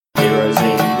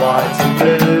white and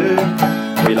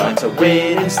blue. We like to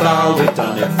win in style, we've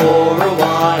done it for a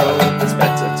while. It's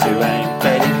better to aim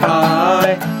fairly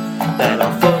high, then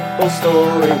our football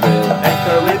story will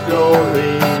echo with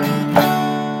glory.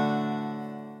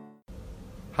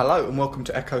 Hello and welcome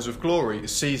to Echoes of Glory,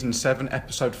 Season 7,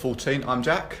 Episode 14. I'm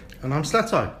Jack. And I'm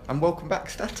Stato. And welcome back,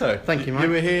 Stato. Thank you, mate. You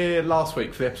were here last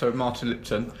week for the episode of Martin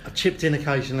Lipton. I chipped in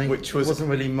occasionally, which wasn't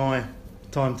really my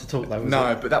time to talk though, was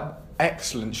it? But that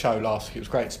excellent show last week. It was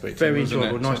great to speak to Very him, wasn't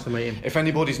enjoyable, it? nice to meet him. If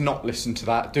anybody's not listened to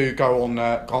that, do go on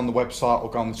the website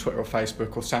or go on the Twitter or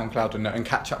Facebook or SoundCloud and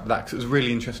catch up with that, because it was a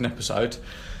really interesting episode.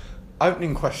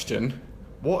 Opening question,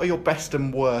 what are your best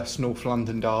and worst North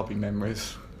London derby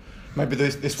memories? Maybe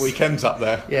this weekend's up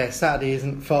there. Yeah, Saturday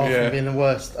isn't far from being the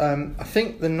worst. I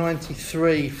think the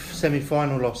 93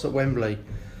 semi-final loss at Wembley,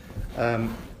 I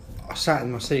sat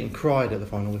in my seat and cried at the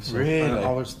final whistle. Really?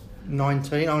 I was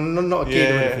 19. I'm not a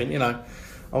kid or anything, you know.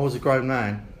 I was a grown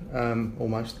man,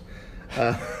 almost.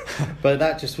 But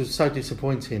that just was so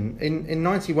disappointing. In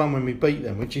 91 when we beat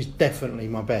them, which is definitely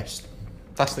my best.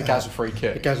 That's the Gaza free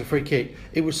kick. The Gaza free kick.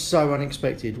 It was so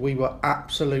unexpected. We were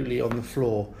absolutely on the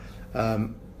floor.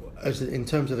 As in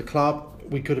terms of the club,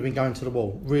 we could have been going to the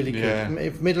wall. Really could. Yeah.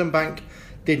 If Midland Bank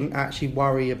didn't actually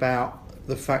worry about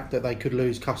the fact that they could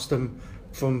lose custom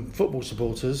from football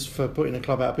supporters for putting a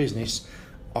club out of business,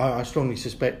 I strongly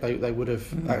suspect they would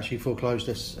have actually foreclosed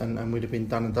us and we'd have been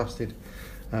done and dusted.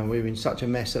 We were in such a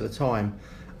mess at the time.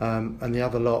 And the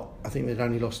other lot, I think they'd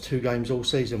only lost 2 games all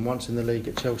season, once in the league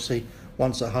at Chelsea,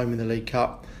 once at home in the League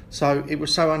Cup. So it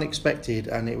was so unexpected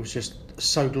and it was just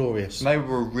so glorious. And they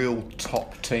were a real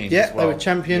top team. Yeah, as well. they were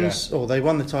champions, or they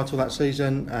won the title that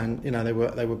season, and you know they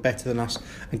were better than us.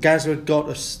 And Gaza had got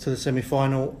us to the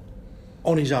semi-final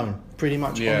on his own, pretty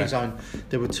much on his own.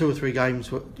 There were 2 or 3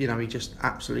 games where he just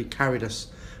absolutely carried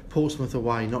us. Portsmouth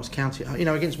away, Notts County,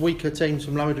 against weaker teams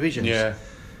from lower divisions. Yeah,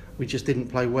 we just didn't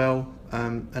play well,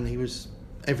 and he was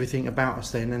everything about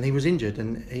us then. And he was injured,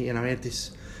 and he had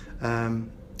this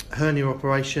hernia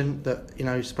operation that he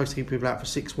was supposed to keep people out for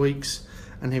 6 weeks,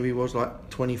 and here he was like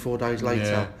 24 days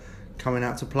later coming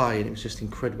out to play, and it was just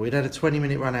incredible. He'd had a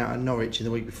 20-minute run out at Norwich in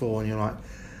the week before, and you're like,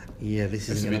 this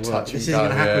isn't going to work. This isn't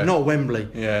going to happen. Not at Wembley.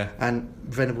 Yeah. And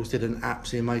Venables did an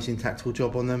absolutely amazing tactical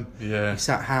job on them. Yeah. He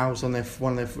sat Howes on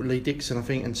one of their Lee Dixon, I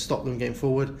think, and stopped them getting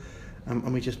forward.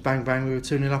 And we just bang, we were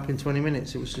 2-0 up in 20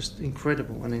 minutes. It was just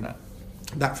incredible.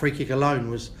 That free kick alone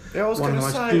was one of the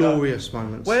most glorious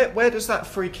moments. Where does that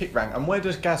free kick rank, and where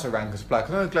does Gaza rank as a player?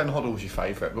 I know Glenn Hoddle's your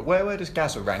favourite, but where does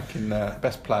Gaza rank in the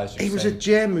best players you've seen? He was a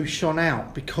gem who shone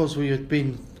out because we had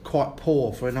been quite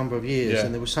poor for a number of years,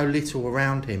 and there was so little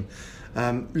around him.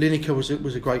 Lineker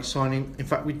was a great signing. In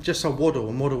fact, we just saw Waddle,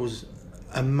 and Waddle was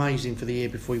amazing for the year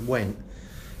before he went.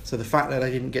 So the fact that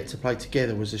they didn't get to play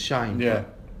together was a shame. Yeah.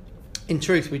 But in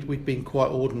truth, we'd been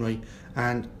quite ordinary,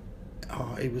 and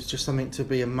it was just something to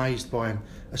be amazed by, and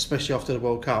especially after the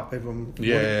World Cup. Everyone,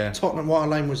 Tottenham White Hart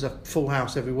Lane was a full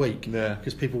house every week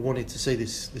because people wanted to see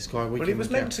this guy. Well, he was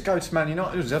meant to go to Man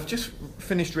United. I've just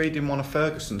finished reading one of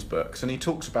Ferguson's books, and he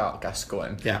talks about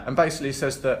Gascoigne. Yeah, and basically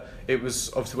says that it was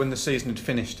obviously when the season had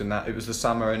finished and that it was the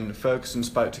summer, and Ferguson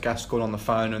spoke to Gascoigne on the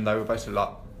phone, and they were basically like,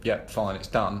 "Yeah, fine, it's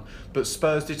done." But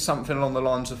Spurs did something along the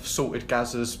lines of sorted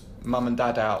Gazza's mum and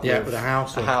dad out with a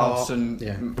house, and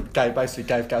gave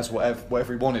Gaz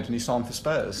whatever he wanted, and he signed for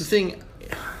Spurs. The thing,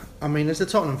 as a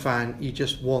Tottenham fan, you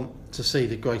just want to see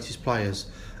the greatest players.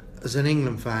 As an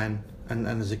England fan and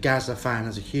as a Gaza fan,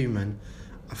 as a human,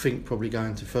 I think probably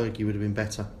going to Fergie would have been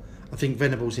better. I think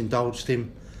Venables indulged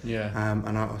him. Yeah.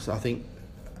 And I think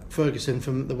Ferguson,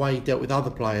 from the way he dealt with other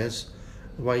players,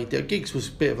 the way he dealt, Giggs was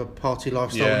a bit of a party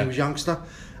lifestyle when he was youngster.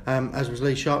 As was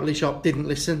Lee Sharp. Lee Sharp didn't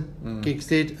listen, Giggs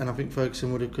did, and I think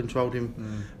Ferguson would have controlled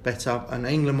him better, and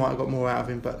England might have got more out of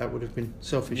him, but that would have been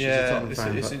selfish as a Tottenham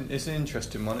fan. It's an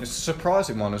interesting one. It's a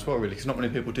surprising one as well, really, because not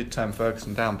many people did turn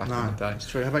Ferguson down back in the day. It's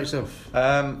true. How about yourself?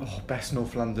 Best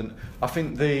North London. I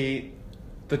think the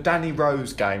Danny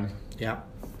Rose game. Yeah.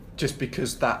 Just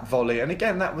because that volley, and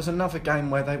again, that was another game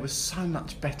where they were so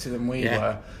much better than we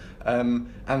were,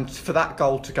 and for that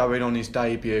goal to go in on his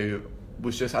debut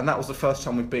was just, and that was the first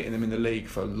time we've beaten them in the league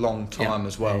for a long time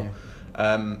as well.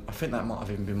 I think that might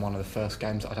have even been one of the first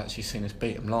games that I'd actually seen us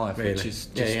beat them live, which is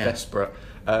just desperate.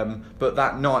 But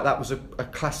that night, that was a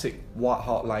classic White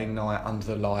Hart Lane night under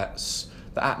the lights.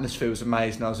 The atmosphere was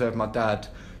amazing. I was there with my dad.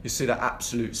 You see that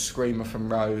absolute screamer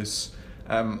from Rose.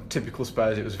 Typical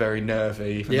Spurs, it was very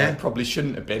nervy, even though it probably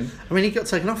shouldn't have been. He got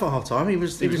taken off at half time. He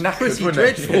was knackered, pretty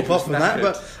dreadful apart from that.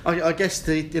 But I guess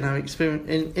the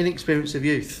inexperience of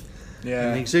youth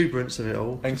and the exuberance of it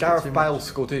all. And Gareth Bale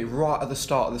scored it right at the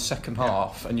start of the second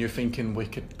half, and you're thinking we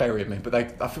could bury him. But I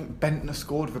think Bentner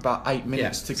scored with about 8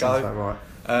 minutes to go. About right.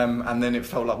 And then it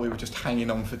felt like we were just hanging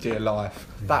on for dear life.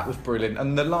 That was brilliant.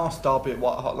 And the last derby at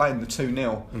White Hart Lane, the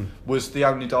 2-0, was the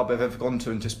only derby I've ever gone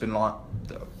to and just been like,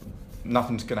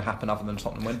 nothing's going to happen other than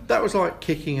Tottenham win. That was like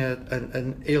kicking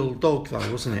an ill dog,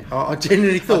 though, wasn't it? I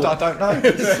genuinely thought. I don't know.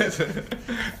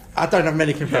 I don't have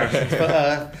many comparisons,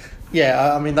 but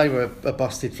I mean they were a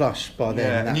busted flush by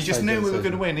then. Yeah, and you just knew we were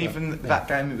going to win. Even that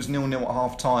game, it was 0-0 at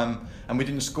half time, and we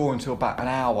didn't score until about an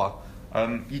hour.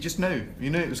 You just knew. You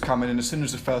knew it was coming, and as soon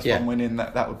as the first one went in,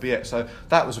 that would be it. So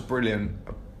that was a brilliant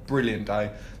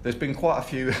day. There's been quite a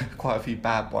few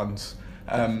bad ones.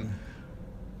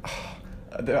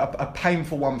 A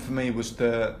painful one for me was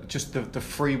the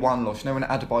 3-1 loss. You know, when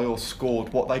Adebayor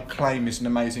scored what they claim is an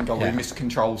amazing goal, he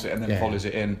miscontrols it and then volleys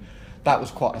it in. That was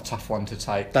quite a tough one to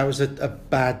take. That was a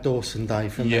bad Dawson day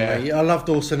for me. I love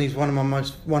Dawson. He's one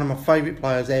of my favourite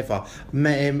players ever.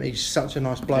 Met him. He's such a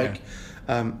nice bloke.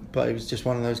 But it was just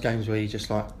one of those games where he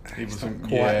wasn't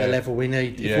quite the level we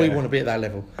need if we want to be at that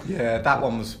level. Yeah, that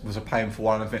one was a painful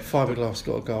one. Of it. Fiberglass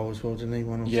got a goal as well,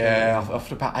 didn't he?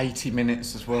 After about 80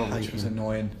 minutes as well, which was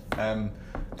annoying.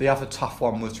 The other tough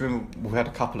one was, remember, we had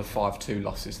a couple of 5-2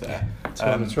 losses there.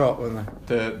 On the trot, weren't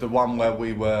they? The one where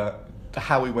we went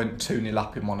 2-0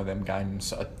 up in one of them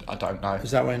games, I don't know.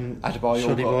 Is that when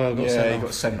Adebayor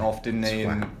got sent off, didn't he?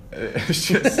 And it was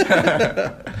just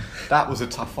that was a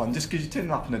tough one. Just because you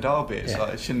turn up in a derby, it's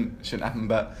like it shouldn't happen.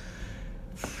 But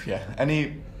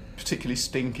any particularly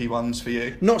stinky ones for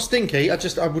you? Not stinky. I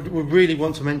would really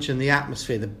want to mention the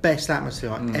atmosphere. The best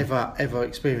atmosphere I ever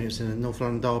experienced in a North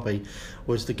London derby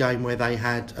was the game where they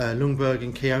had Ljungberg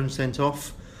and Keown sent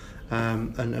off.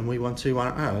 And we won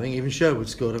 2-1. I think even Sherwood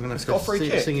scored. I'm going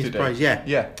to sing his praise.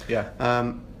 Yeah.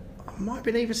 Might have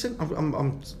been Everson.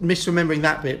 I'm misremembering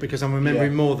that bit because I'm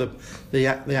remembering more the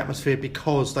atmosphere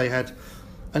because they had,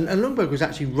 and Ljungberg was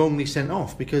actually wrongly sent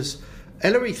off because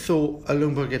Ellery thought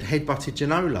Ljungberg had headbutted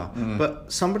Ginola,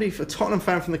 but a Tottenham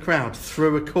fan from the crowd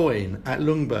threw a coin at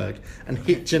Ljungberg and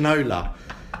hit Ginola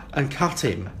and cut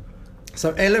him.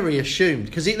 So Ellery assumed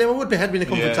because there had been a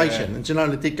confrontation and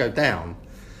Ginola did go down.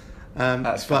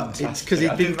 That's but fantastic. it's because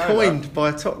he'd been coined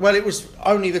by well, it was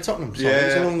only the Tottenham side. It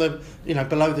was along the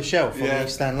below the shelf on the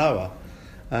East Stand lower.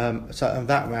 So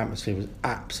that atmosphere was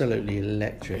absolutely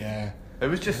electric. Yeah, there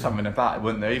was just something about it,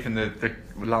 wasn't there? Even the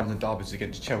London derbies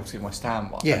against Chelsea and West Ham.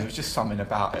 There was just something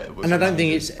about it. And I don't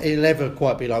think it'll ever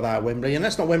quite be like that at Wembley, and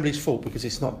that's not Wembley's fault because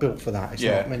it's not built for that. It's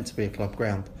not meant to be a club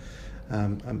ground.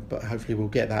 But hopefully we'll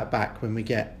get that back when we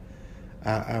get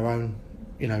our own,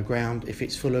 ground if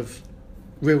it's full of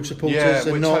real supporters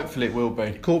and not hopefully it will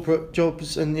be corporate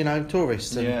jobs and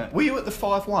tourists. And were you at the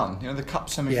 5-1? The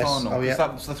Cup semi-final?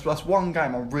 Yes. That's one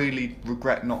game I really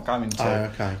regret not going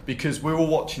to. Because we were all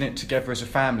watching it together as a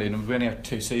family, and we only have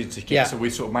 2 season tickets, so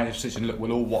we sort of made a decision. Look,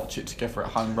 we'll all watch it together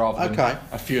at home rather than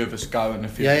a few of us go and a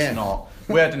few of us not.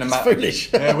 We had an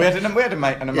foolish. we had an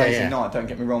amazing night. Don't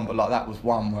get me wrong, but that was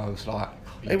one where I was like,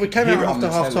 we came out after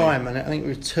half time, and I think we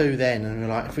were 2 then, and we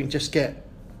were like, if we can just get.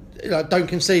 Don't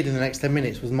concede in the next 10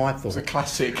 minutes was my thought. It's a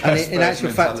classic. And in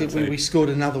actual fact, we scored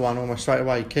another one almost straight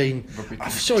away. Keane, I'm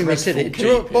sure he said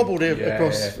it, bobbled it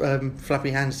across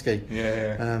Flappy Hansky.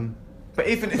 But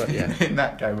even in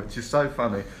that game, which is so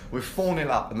funny, we're 4-0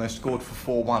 up and they scored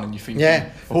for 4-1, and you're thinking,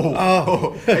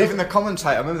 even the commentator,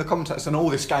 I remember the commentator saying,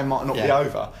 this game might not be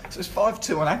over. So it's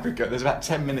 5-2 on aggregate, there's about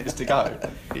 10 minutes to go.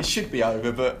 It should be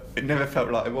over, but it never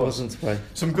felt like it was. Wasn't to be.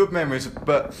 Some good memories,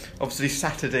 but obviously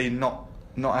Saturday, not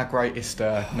our greatest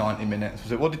 90 minutes,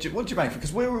 was it? What did you make?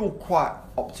 Because we were all quite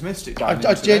optimistic.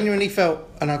 I genuinely felt,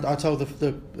 and I told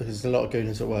there's a lot of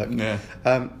gooners at work.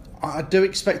 I do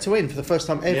expect to win for the first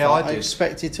time ever. I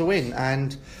expected to win,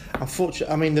 and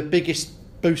unfortunately, the biggest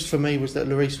boost for me was that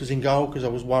Lloris was in goal because I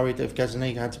was worried that if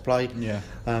Gazzaniga had to play,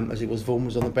 as it was Vaughan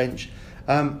was on the bench.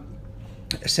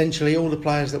 Essentially, all the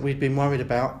players that we'd been worried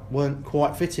about weren't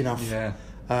quite fit enough.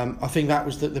 I think that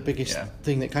was the biggest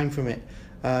thing that came from it.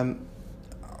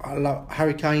 I love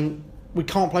Harry Kane. We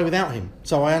can't play without him,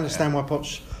 so I understand why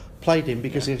Poch played him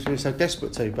because he was so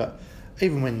desperate to. But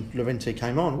even when Llorente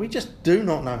came on, we just do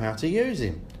not know how to use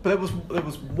him. But there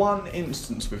was one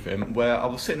instance with him where I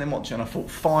was sitting there watching and I thought,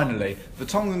 finally,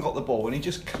 Vertonghen got the ball and he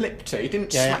just clipped it. He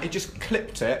didn't smack, he just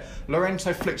clipped it.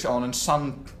 Llorente flicks it on and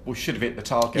Son should have hit the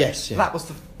target. That was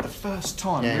the first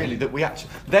time, really, that we actually...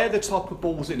 They're the type of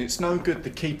balls in. It's no good the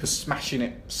keeper smashing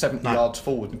it 70 yards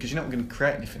forward because you're not going to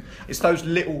create anything. It's those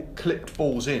little clipped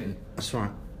balls in. That's right.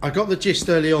 I got the gist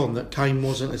early on that Kane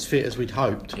wasn't as fit as we'd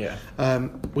hoped. Yeah.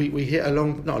 We hit a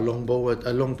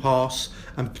long pass,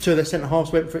 and two of their centre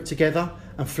halves went for it together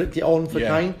and flicked it on for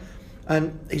Kane.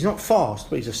 And he's not fast,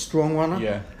 but he's a strong runner.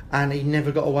 Yeah. And he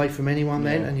never got away from anyone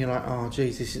then. And you're like, oh,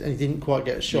 geez, and he didn't quite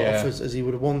get a shot off as he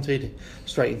would have wanted,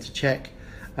 straight into Czech.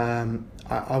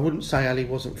 I wouldn't say Ali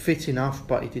wasn't fit enough,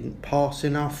 but he didn't pass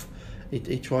enough.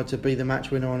 He tried to be the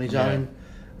match winner on his own.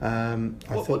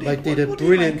 I thought they did a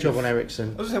brilliant job on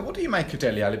Eriksen. I was saying, what do you make of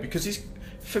Dele Alli? Because he's,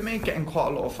 for me, getting quite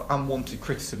a lot of unwanted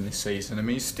criticism this season. I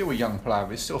mean, he's still a young player,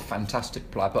 he's still a fantastic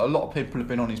player, but a lot of people have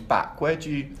been on his back. Where do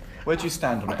you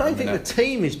stand on it? I don't think the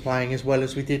team is playing as well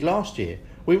as we did last year.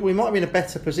 We might be in a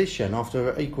better position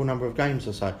after an equal number of games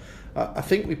or so. I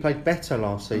think we played better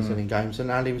last season in games,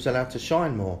 and Ali was allowed to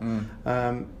shine more.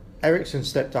 Eriksen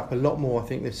stepped up a lot more, I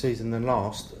think, this season than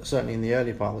last, certainly in the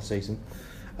early part of the season.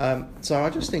 So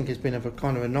I just think it's been a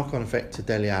kind of a knock-on effect to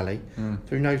Dele Alli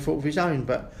through no fault of his own,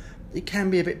 but he can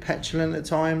be a bit petulant at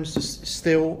times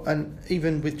still, and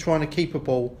even with trying to keep a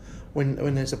ball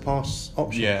when there's a pass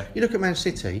option. You look at Man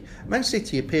City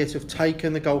appear to have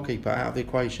taken the goalkeeper out of the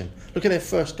equation. Look at their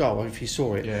first goal, if you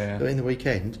saw it in the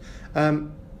weekend.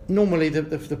 Normally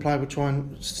the player would try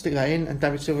and stick that in, and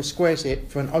David Silva squares it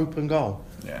for an open goal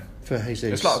for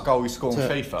Jesus. It's like a goal you score in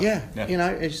FIFA. You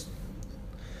know,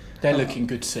 they're looking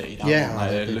good, City.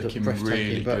 They're looking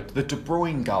really good. The De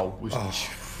Bruyne goal was.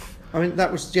 I mean,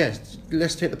 that was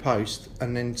let's hit the post,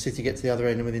 and then City get to the other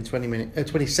end, and within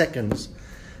 20 seconds,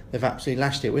 they've absolutely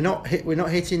lashed it. We're not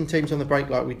hitting teams on the break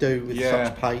like we do with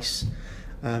such pace.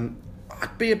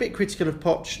 I'd be a bit critical of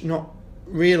Poch not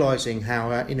realising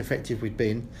how ineffective we'd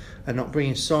been and not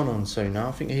bringing Son on sooner.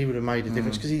 I think he would have made a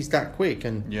difference because he's that quick.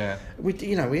 And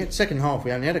we had second half.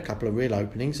 We only had a couple of real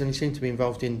openings, and he seemed to be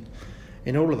involved in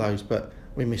all of those. But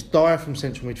we missed Dyer from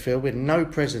central midfield. We had no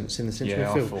presence in the central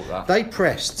midfield. I thought that. They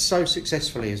pressed so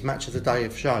successfully, as Match of the Day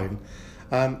have shown.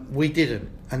 We didn't,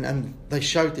 and they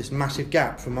showed this massive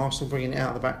gap from Arsenal bringing it out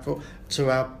of the back foot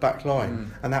to our back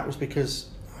line, and that was because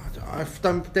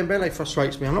Dembele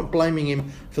frustrates me. I'm not blaming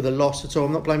him for the loss at all.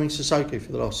 I'm not blaming Sissoko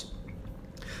for the loss,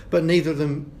 but neither of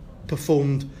them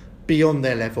performed beyond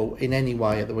their level in any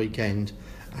way at the weekend,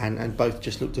 and both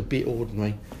just looked a bit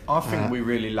ordinary. I think we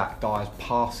really lack Dyer's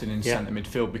passing in centre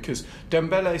midfield, because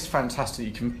Dembele is fantastic.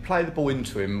 You can play the ball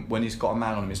into him when he's got a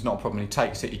man on him. It's not a problem. He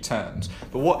takes it, he turns.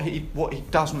 But what he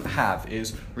doesn't have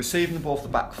is receiving the ball off the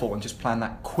back foot and just playing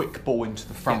that quick ball into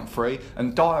the front three.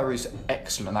 And Dyer is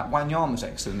excellent at that. Wanyama's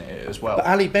excellent at it as well. But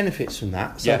Ali benefits from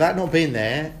that. So that not being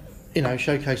there,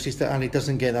 showcases that Ali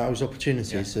doesn't get those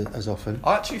opportunities as often.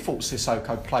 I actually thought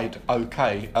Sissoko played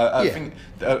okay. I think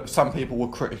some people were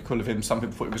critical of him, some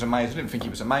people thought he was amazing. I didn't think he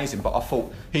was amazing, but I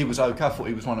thought he was okay. I thought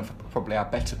he was one of probably our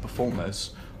better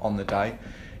performers on the day.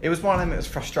 It was one of them that was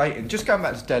frustrating. Just going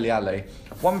back to Dele Alli,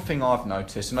 one thing I've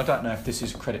noticed, and I don't know if this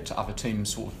is a credit to other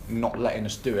teams sort of not letting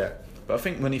us do it, but I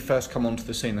think when he first come onto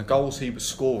the scene, the goals he was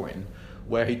scoring,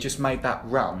 where he just made that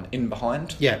run in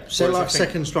behind. So like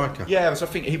second striker. I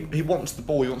think he wants the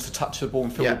ball, he wants to touch the ball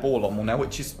and feel the ball on more now,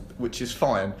 which is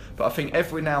fine. But I think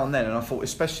every now and then, and I thought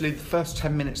especially the first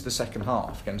 10 minutes of the second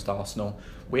half against Arsenal,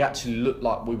 we actually looked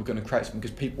like we were going to create something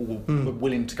because people were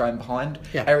willing to go in behind.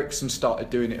 Eriksen started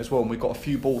doing it as well, and we got a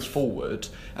few balls forward,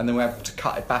 and then we were able to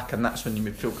cut it back, and that's when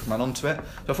your midfield can run onto it.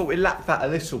 So I thought we lacked that a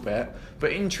little bit,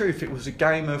 but in truth it was a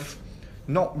game of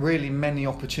not really many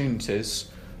opportunities.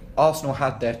 Arsenal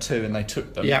had their two and they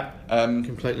took them.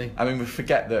 Completely. I mean, we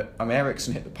forget that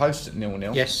Eriksen hit the post at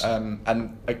 0-0. Yes.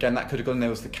 And again, that could have gone. There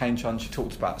was the Kane chance you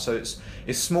talked about. So it's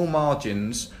small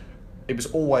margins. It was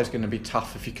always going to be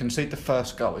tough. If you concede the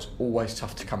first goal, it's always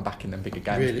tough to come back in them bigger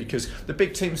games because the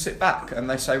big teams sit back and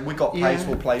they say, we got pace,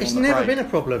 we'll play on the break. It's never been a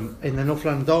problem in the North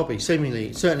London derby,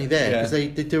 certainly there, because they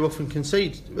do often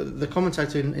concede. The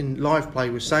commentator in live play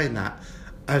was saying that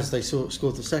as they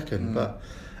scored the second, but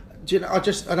I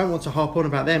don't want to harp on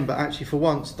about them, but actually for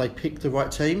once they picked the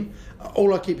right team.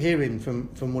 All I keep hearing from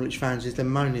Woolwich fans is them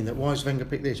moaning that why has Wenger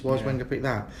picked this, why has Wenger picked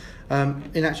that.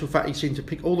 In actual fact, he seemed to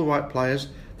pick all the right players.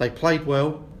 They played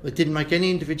well, they didn't make any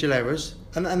individual errors,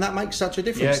 and that makes such a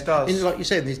difference. It does. Like you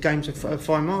said, these games are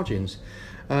fine margins.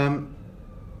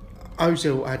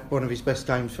 Ozil had one of his best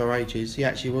games for ages. He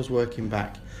actually was working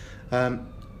back. And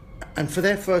for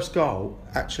their first goal,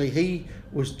 actually, he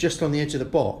was just on the edge of the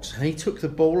box and he took the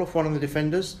ball off one of the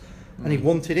defenders and he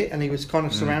wanted it, and he was kind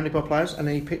of surrounded by players, and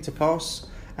then he picked a pass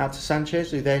out to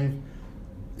Sanchez, who then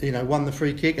won the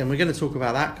free kick, and we're going to talk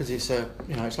about that because it's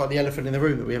it's like the elephant in the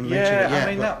room that we haven't mentioned it yet. Yeah,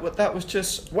 I mean that was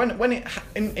just when it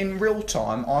in real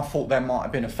time. I thought there might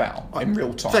have been a foul in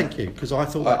real time. Thank you, because I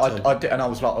thought that too. I did, and I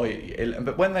was like,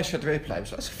 but when they showed the replay, it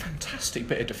was like, that's a fantastic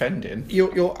bit of defending.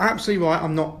 You're absolutely right.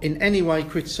 I'm not in any way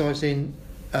criticising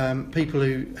people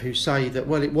who say that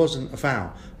it wasn't a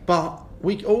foul, but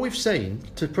all we've seen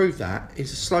to prove that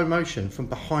is a slow motion from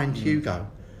behind Hugo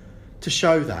to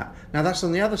show that. Now that's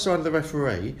on the other side of the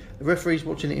referee. The referee's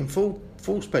watching it in full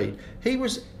speed. He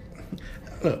was.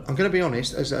 Look, I'm going to be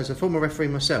honest. As a former referee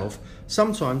myself,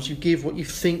 sometimes you give what you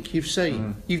think you've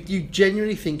seen. You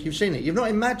genuinely think you've seen it. You've not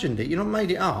imagined it. You've not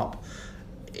made it up.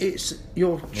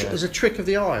 There's a trick of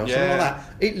the eye or something like that.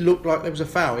 It looked like there was a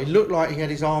foul. It looked like he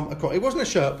had his arm across. It wasn't a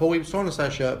shirt pull. He was trying to say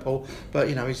a shirt pull, but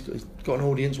he's got an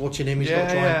audience watching him. He's got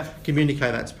to try and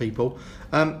communicate that to people.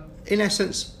 In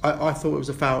essence, I thought it was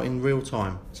a foul in real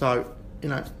time. So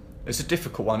it's a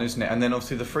difficult one, isn't it? And then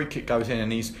obviously the free kick goes in,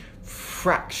 and he's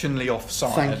fractionally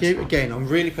offside. Thank you again. I'm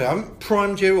really clear. I haven't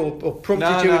primed you or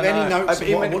prompted you with any notes.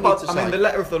 I mean, the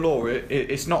letter of the law,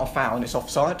 it's not a foul and it's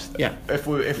offside. Yeah. If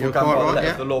we're going by the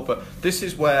letter of the law, but this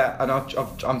is where, and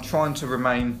I'm trying to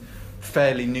remain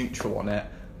fairly neutral on it.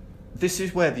 This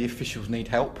is where the officials need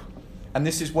help, and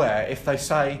this is where if they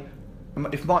say,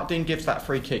 if Mike Dean gives that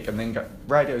free kick and then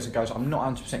radios and goes, I'm not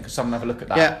 100% because someone have a look at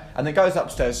that, and then goes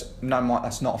upstairs, no, Mike,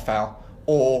 that's not a foul.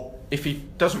 Or if he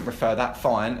doesn't refer that,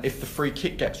 fine. If the free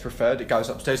kick gets referred, it goes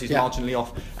upstairs. He's marginally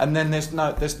off, and then there's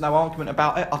no argument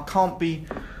about it.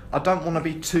 I don't want to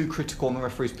be too critical on the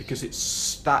referees because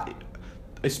it's that,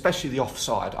 especially the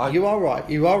offside. You are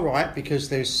right because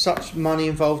there's such money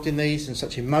involved in these and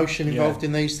such emotion involved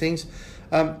in these things.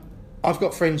 I've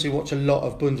got friends who watch a lot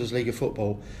of Bundesliga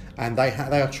football, and they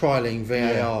are trialling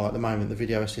VAR at the moment, the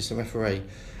video assistant referee.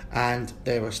 And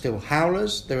there are still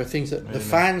howlers. There are things that the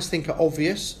fans think are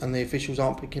obvious and the officials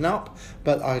aren't picking up.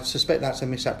 But I suspect that's a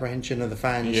misapprehension of the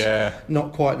fans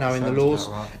not quite knowing the laws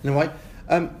in a way.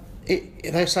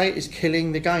 They say it's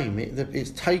killing the game.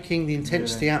 It's taking the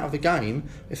intensity out of the game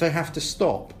if they have to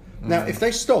stop. Now, if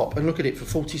they stop and look at it for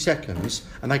 40 seconds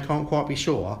and they can't quite be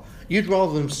sure, you'd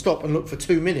rather them stop and look for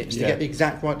 2 minutes to get the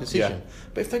exact right decision.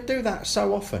 But if they do that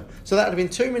so often, so that would have been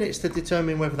 2 minutes to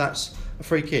determine whether that's a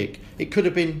free kick. It could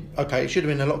have been, it should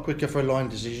have been a lot quicker for a line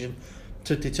decision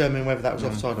to determine whether that was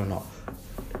offside or not.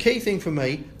 Key thing for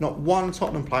me, not one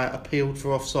Tottenham player appealed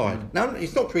for offside. Now,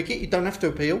 it's not cricket, you don't have to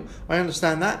appeal, I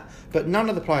understand that, but none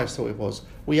of the players thought it was.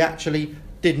 We actually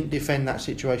didn't defend that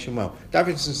situation well.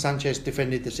 Davinson Sanchez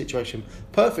defended the situation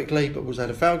perfectly, but had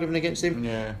a foul given against him.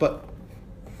 But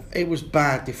it was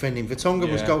bad defending.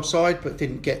 Vertonghen was goal side, but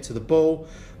didn't get to the ball.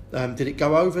 Did it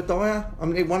go over Dyer? I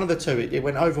mean, one of the two. It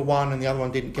went over one, and the other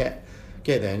one didn't get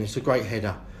there. And it's a great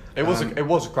header. It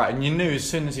was great, and you knew as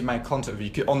soon as he made contact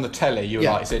with you on the telly, you were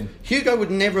like, "It's in." Hugo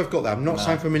would never have got that. I'm not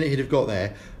saying for a minute he'd have got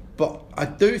there, but I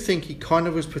do think he kind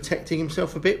of was protecting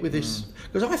himself a bit with this,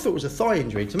 because I thought it was a thigh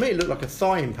injury. To me, it looked like a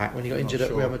thigh impact when he got injured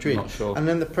at Real Madrid. And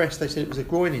then the press, they said it was a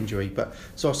groin injury, but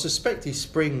so I suspect his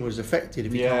spring was affected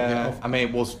if he can't get off. I mean,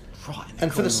 it was right.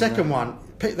 And for the second one,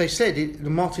 they said,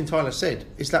 Martin Tyler said,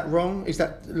 is that wrong? Is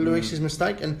that Luis's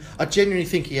mistake? And I genuinely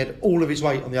think he had all of his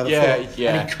weight on the other foot,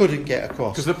 and he couldn't get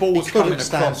across. Because the ball was coming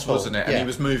across, wasn't it? And he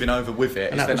was moving over with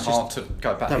it. It's then hard to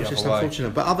go back the other way. That was just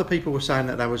unfortunate. But other people were saying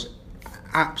that was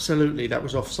absolutely, that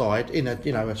was offside in a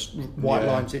white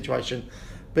line situation.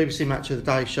 BBC Match of the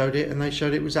Day showed it, and they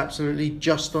showed it was absolutely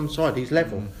just onside. He's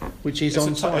level, which is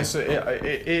onside.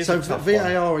 So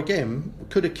VAR again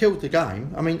could have killed the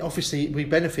game. I mean, obviously we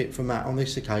benefit from that on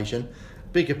this occasion.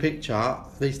 Bigger picture,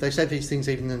 they said these things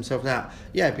even themselves out.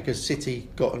 Yeah, because City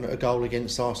got a goal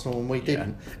against Arsenal and we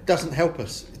didn't. It doesn't help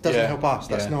us. It doesn't help us.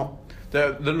 That's not.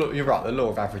 You're right. The law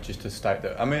of averages to state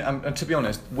that. I mean, and to be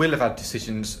honest, we'll have had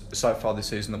decisions so far this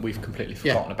season that we've completely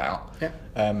forgotten about.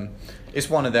 It's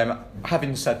one of them.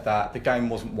 Having said that, the game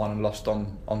wasn't won and lost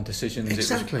on decisions.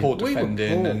 Exactly. It was poor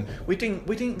defending, and we didn't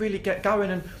really get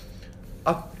going. And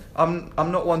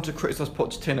I'm not one to criticise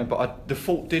Pochettino, but the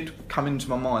thought did come into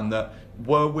my mind that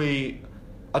were we,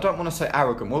 I don't want to say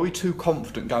arrogant, were we too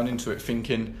confident going into it,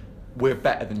 thinking we're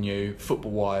better than you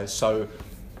football wise, so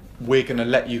we're going to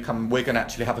let you come, we're going to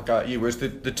actually have a go at you. Whereas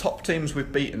the top teams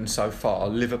we've beaten so far,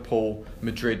 Liverpool,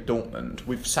 Madrid, Dortmund,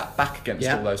 we've sat back against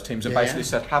all those teams and basically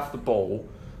said, have the ball,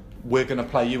 we're going to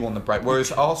play you on the break.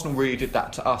 Whereas Arsenal really did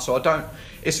that to us. So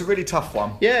it's a really tough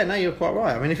one. Yeah, no, you're quite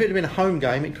right. I mean, if it had been a home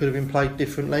game, it could have been played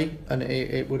differently and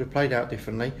it would have played out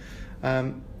differently.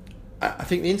 I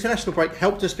think the international break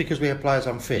helped us because we had players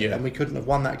unfit and we couldn't have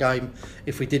won that game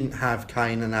if we didn't have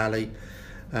Kane and Ali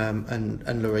and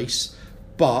Lloris.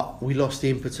 but we lost the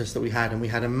impetus that we had, and we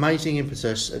had amazing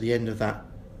impetus at the end of that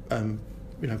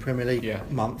Premier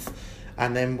League month,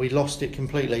 and then we lost it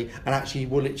completely. And actually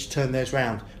Woolwich turned theirs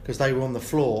round because they were on the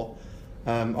floor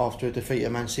after a defeat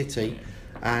at Man City,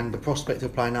 and the prospect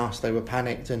of playing us, they were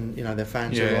panicked, and their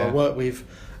fans who I work with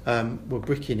were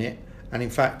bricking it, and in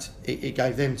fact it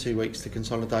gave them 2 weeks to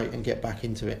consolidate and get back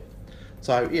into it.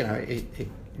 So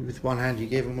with one hand you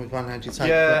give and with one hand you take.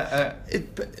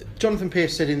 But Jonathan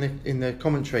Pearce said in the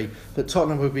commentary that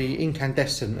Tottenham would be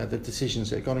incandescent at the decisions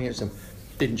that had gone against them.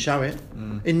 Didn't show it.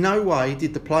 In no way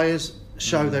did the players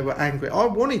show they were angry. I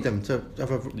wanted them to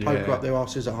have a poker up their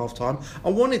arses at half time. I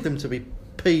wanted them to be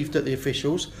peeved at the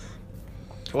officials.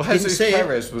 Well, Jesus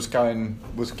Perez was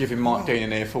giving Mike Dean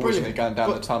an earful, wasn't he, going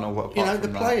down the tunnel? The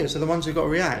players are the ones who've got to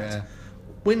react. Yeah.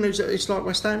 Win, lose, it's like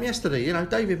West Ham yesterday.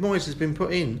 David Moyes has been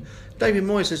put in. David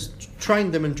Moyes has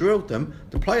trained them and drilled them.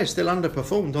 The players still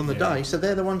underperformed on the day, so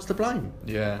they're the ones to blame.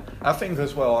 Yeah, I think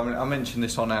as well. I mean, I mentioned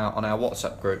this on our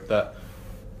WhatsApp group that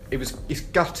it's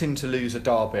gutting to lose a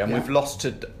derby, and we've lost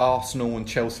to Arsenal and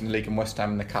Chelsea in the league and West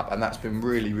Ham in the cup, and that's been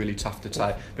really, really tough to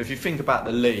take. But if you think about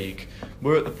the league,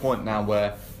 we're at the point now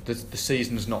where the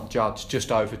season's not judged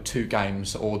just over 2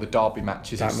 games or the derby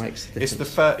matches. That makes the difference. It's the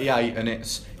 38, and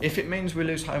if it means we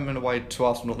lose home and away to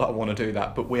Arsenal, not that I want to do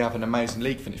that, but we have an amazing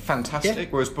league finish, fantastic.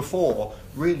 Yeah. Whereas before,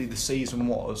 really the season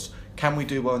was, can we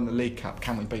do well in the League Cup?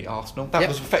 Can we beat Arsenal? That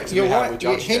was effectively how we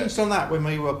judged it. It hints on that when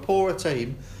we were a poorer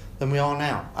team than we are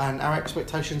now, and our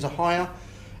expectations are higher.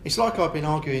 It's like I've been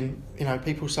arguing,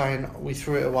 people saying we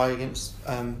threw it away against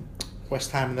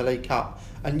West Ham in the League Cup.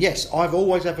 And yes, I've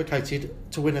always advocated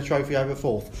to win a trophy over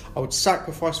 4th. I would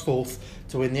sacrifice 4th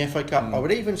to win the FA Cup. I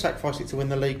would even sacrifice it to win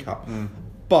the League Cup.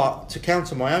 But to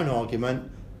counter my own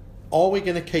argument, are we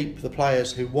going to keep the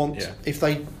players who want, if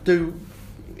they do,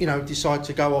 decide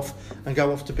to go off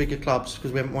to bigger clubs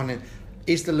because we haven't won it,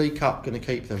 is the League Cup going to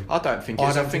keep them? I don't think it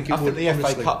is. I think the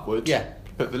FA Cup would. Yeah.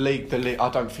 But the league. I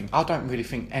don't really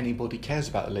think anybody cares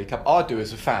about the League Cup. I do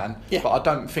as a fan, but I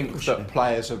don't think that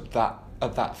players are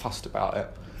that fussed about it.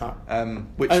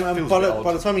 Which feels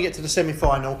by the time you get to the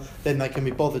semi-final, then they can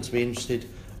be bothered to be interested,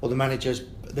 or the managers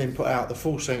then put out the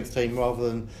full strength team rather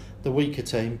than the weaker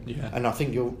team. And I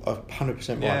think you're 100%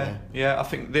 right there. Yeah, I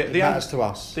think it matters to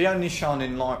us. The only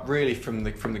shining light really from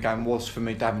the game was for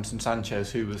me Davinson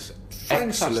Sanchez, who was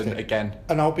excellent again.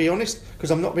 And I'll be honest,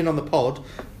 because I've not been on the pod,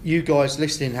 you guys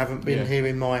listening haven't been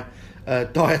hearing my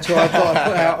diatribe that I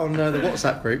put out on the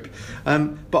WhatsApp group,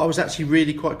 but I was actually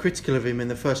really quite critical of him in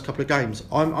the first couple of games.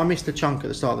 I missed a chunk at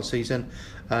the start of the season.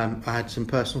 I had some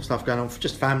personal stuff going on,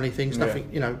 just family things,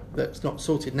 nothing that's not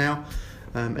sorted now.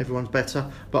 Everyone's better,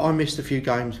 but I missed a few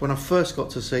games. When I first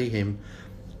got to see him,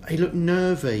 he looked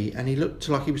nervy, and he looked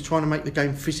like he was trying to make the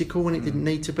game physical when it didn't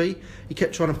need to be. He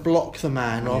kept trying to block the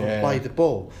man rather than play the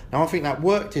ball. Now I think that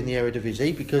worked in the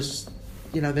Eredivisie because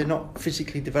they're not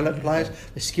physically developed players,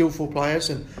 they're skillful players,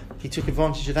 and he took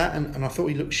advantage of that, and I thought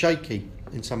he looked shaky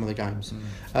in some of the games.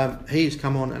 He has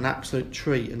come on an absolute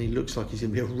treat, and he looks like he's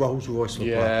going to be a Rolls Royce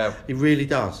player. He really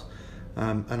does,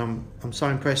 and I'm so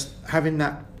impressed having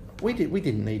that. We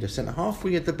didn't need a centre half.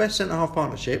 We had the best centre half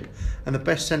partnership and the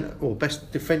best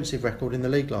best defensive record in the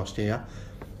league last year.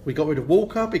 We got rid of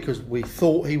Walker because we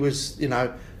thought he was,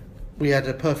 we had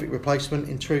a perfect replacement.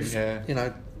 In truth,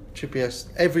 Trippier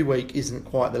every week isn't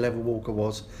quite the level Walker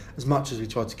was, as much as we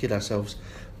tried to kid ourselves.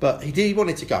 But he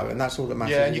wanted to go, and that's all that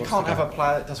matters. Yeah, and you can't have a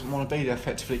player that doesn't want to be there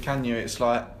effectively, can you? It's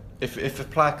like if a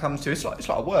player comes to it's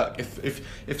like work.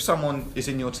 If someone is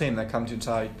in your team, they come to you and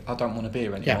say, I don't want to be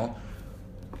here anymore. Yeah.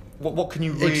 What can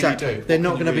you really do? They're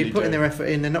not going to be putting their effort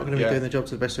in. They're not going to be doing their job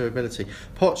to the best of their ability.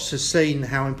 Poch has seen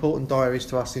how important Dyer is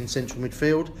to us in central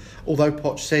midfield. Although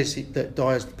Poch says that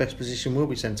Dyer's best position will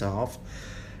be centre half,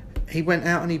 he went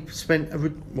out and he spent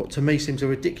what to me seems a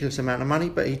ridiculous amount of money.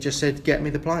 But he just said, "Get me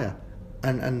the player,"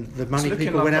 and the money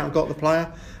people went out and got the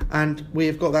player. And we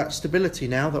have got that stability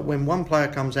now that when one player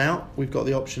comes out, we've got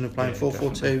the option of playing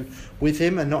 4-4-2 with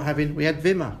him and not having. We had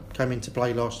Wimmer come into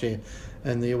play last year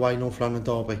in the away North London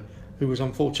derby, who was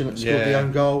unfortunate, scored the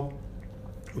own goal,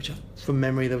 which from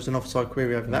memory there was an offside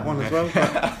query over that one as well.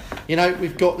 But,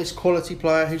 we've got this quality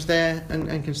player who's there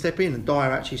and can step in, and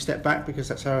Dyer actually stepped back because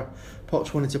that's how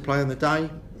Poch wanted to play on the day.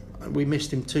 We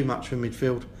missed him too much from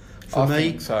midfield for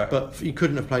me, think so. But he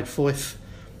couldn't have played Foyth,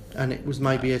 and it was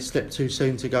maybe a step too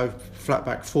soon to go flat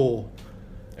back 4.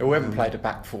 We haven't played a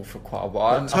back four for quite a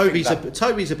while.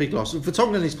 Toby's a big loss.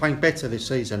 Vertonghen is playing better this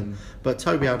season, but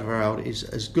Toby Alderweireld is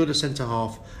as good a centre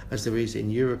half as there is in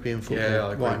European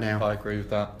football right now. I agree with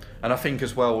that. And I think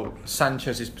as well,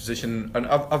 Sanchez's position, and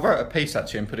I wrote a piece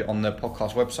actually and put it on the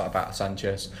podcast website about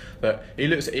Sanchez, that he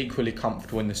looks equally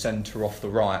comfortable in the centre off the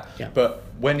right, but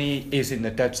when he is in the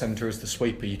dead centre as the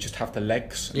sweeper, you just have the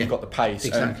legs, you've got the pace.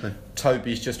 Exactly. And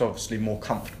Toby's just obviously more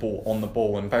comfortable on the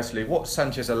ball, and basically what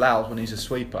Sanchez allows when he's a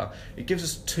sweeper, it gives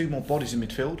us two more bodies in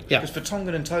midfield, because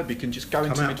Vertonghen and Toby can just go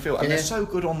into midfield, and they're so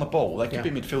good on the ball, they could be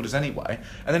midfielders anyway,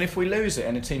 and then if we lose it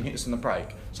and a team hits on the break,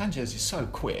 Sanchez is so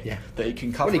quick that he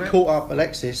can cover it. Caught up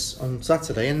Alexis on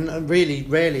Saturday, and really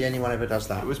rarely anyone ever does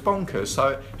that. It was bonkers.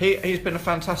 So he's been a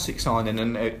fantastic signing,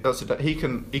 and he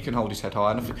can hold his head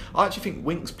high. And I actually think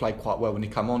Winks played quite well when he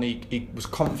came on. He was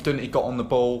confident. He got on the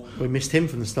ball. We missed him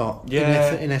from the start.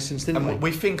 In essence, didn't we?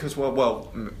 We think as well. Well,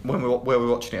 when we were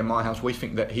watching it in my house, we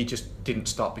think that he just didn't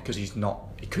start because he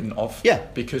couldn't have. Yeah.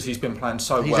 Because he's been playing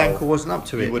so well. His ankle wasn't up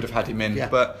to it. We would have had him in. Yeah.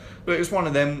 But it was one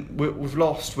of them. We've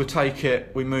lost. We take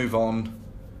it. We move on.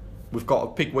 We've got a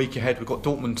big week ahead. We've got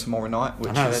Dortmund tomorrow night.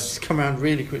 Which that's come around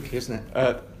really quickly, isn't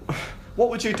it? What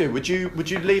would you do? Would you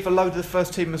leave a load of the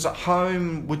first teamers at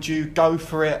home? Would you go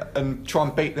for it and try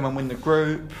and beat them and win the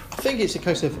group? I think it's a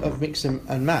case of mix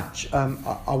and match.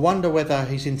 I wonder whether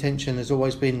his intention has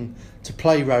always been to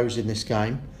play Rose in this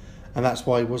game, and that's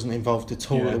why he wasn't involved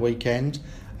at all at the weekend.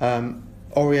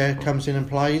 Aurier comes in and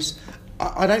plays.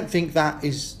 I don't think that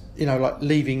is, like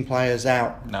leaving players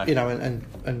out,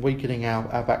 and weakening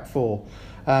our back four.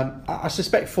 I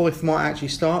suspect Foyth might actually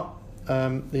start,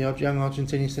 the young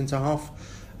Argentinian centre half.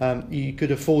 You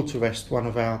could afford to rest one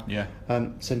of our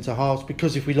centre halves,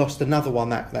 because if we lost another one,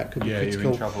 that could be critical.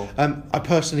 You're in trouble. I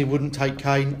personally wouldn't take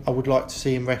Kane. I would like to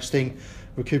see him resting,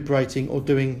 recuperating, or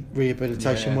doing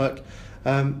rehabilitation work,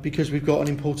 because we've got an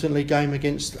important league game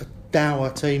against a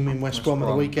dour team in West Brom at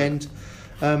the weekend.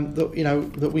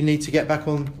 That we need to get back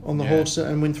on the horse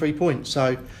and win 3 points.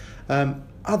 So,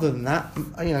 other than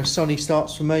that, Sonny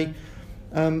starts for me.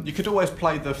 You could always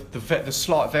play the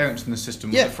slight variance in the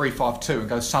system with the 3-5-2 and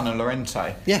go Son and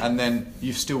Lorente, and then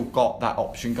you've still got that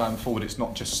option going forward. It's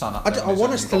not just Son up there. I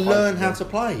want us to learn how to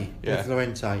play with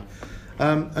Lorente.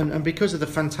 And because of the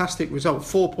fantastic result,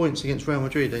 4 points against Real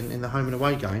Madrid in the home and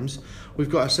away games, we've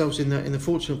got ourselves in the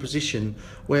fortunate position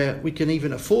where we can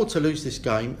even afford to lose this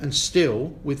game and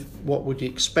still, with what would you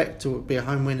expect to be a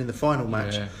home win in the final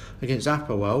match against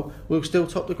Apoel, we'll still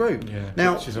top the group.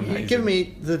 Now, you've given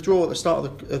me the draw at the start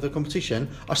of the competition.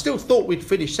 I still thought we'd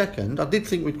finish second. I did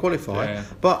think we'd qualify,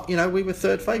 but we were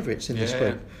third favourites in this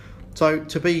group. So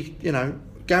to be,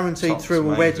 guaranteed Top's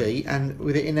through amazing. Already, and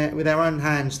with it with our own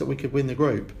hands that we could win the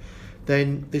group,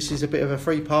 then this is a bit of a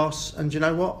free pass. And do you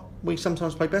know what? We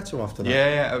sometimes play better after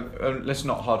that. Let's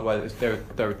not hide away.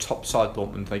 They're a top side,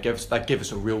 Dortmund. They give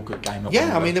us a real good game.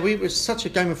 It was such a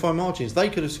game of fine margins. They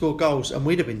could have scored goals and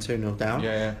we'd have been 2-0 down.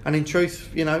 And in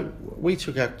truth, we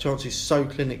took our chances so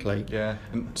clinically.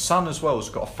 And Son as well has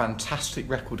got a fantastic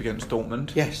record against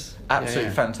Dortmund. Yes,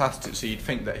 absolutely fantastic. So you'd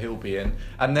think that he'll be in.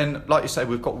 And then, like you say,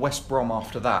 we've got West Brom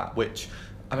after that, which,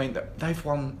 I mean, they've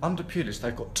won under Pulis.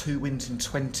 They've got 2 wins in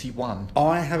 21.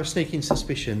 I have a sneaking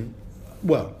suspicion.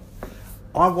 Well,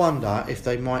 I wonder if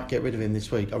they might get rid of him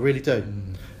this week. I really do,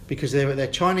 because they're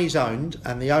Chinese owned,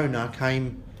 and the owner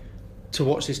came to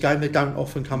watch this game. They don't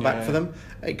often come back for them.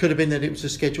 It could have been that it was a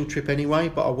scheduled trip anyway,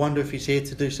 but I wonder if he's here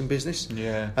to do some business.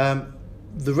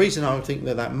 The reason I would think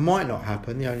that might not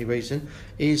happen, the only reason,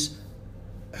 is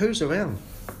who's around.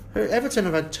 Everton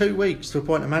have had 2 weeks to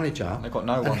appoint a manager. They've got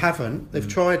no one. And haven't. They've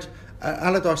tried.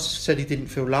 Allardyce said he didn't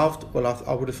feel loved. Well,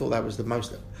 I would have thought that was the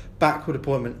most backward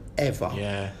appointment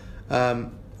ever.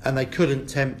 And they couldn't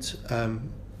tempt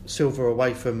Silva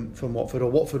away from Watford,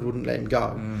 or Watford wouldn't let him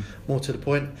go. More to the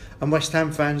point. And West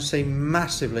Ham fans seem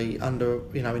massively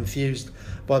enthused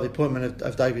by the appointment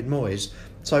of David Moyes.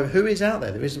 So who is out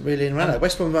there? There isn't really anyone out there.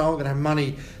 West Brom aren't going to have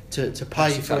money to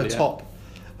pay for a top.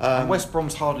 And West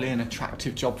Brom's hardly an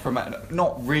attractive job for a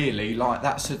not really. Like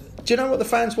that's a. Do you know what the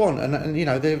fans want? And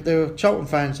there were Charlton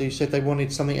fans who said they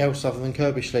wanted something else other than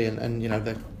Kirbishley, and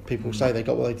the people say they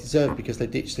got what they deserved because they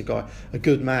ditched the guy, a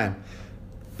good man.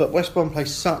 But West Brom play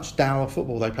such dour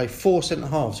football. They play 4 centre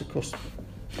halves across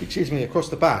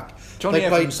the back. Johnny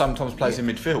Evans sometimes plays in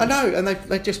midfield. I know, and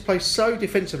they just play so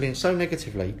defensively and so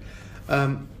negatively.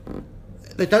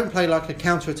 They don't play like a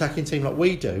counter-attacking team like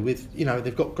we do. With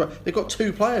they've got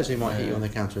 2 players who might hit you on their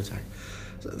counter-attack.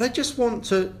 So they just want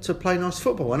to play nice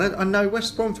football, and I know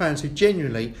West Brom fans who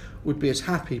genuinely would be as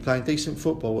happy playing decent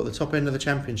football at the top end of the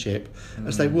Championship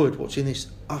as they would watching this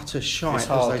utter shite,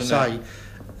 as they say,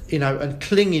 you know, and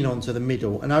clinging onto the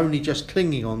middle, and only just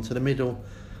clinging onto the middle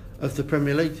of the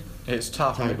Premier League. It's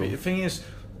tough. Table. The thing is,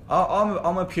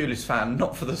 I'm a Pulis fan,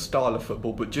 not for the style of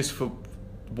football, but just for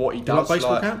what he does. Like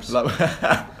baseball caps?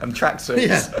 And tracksuits.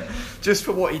 Yeah. Just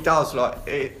for what he does. Like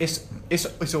it's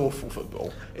awful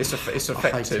football. It's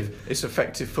effective. It's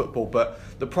effective football. But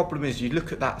the problem is, you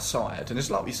look at that side, and it's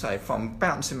like we say, if I'm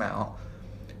bouncing him out,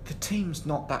 the team's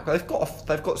not that good.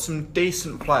 They've got some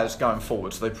decent players going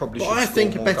forward, so they probably should. But I score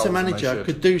think a more better goals than they manager should.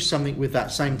 could do something with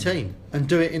that same team and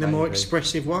do it in a more Maybe.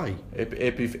 expressive way.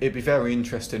 It'd be very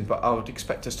interesting, but I would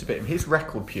expect us to beat him. His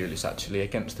record, Pulis, actually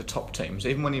against the top teams,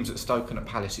 even when he was at Stoke and at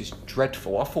Palace, is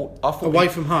dreadful. I thought Away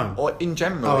from home? or in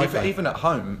general, Oh, okay. even at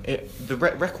home, the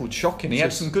record's shocking. He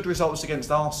had some good results against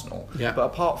Arsenal, Yeah. but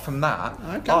apart from that,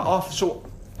 Okay.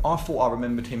 I thought I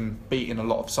remembered him beating a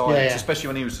lot of sides, Yeah, yeah. especially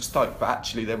when he was at Stoke. But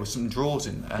actually, there were some draws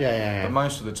in there. Yeah. But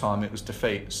most of the time, it was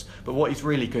defeats. But what he's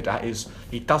really good at is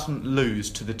he doesn't lose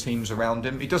to the teams around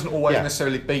him. He doesn't always Yeah.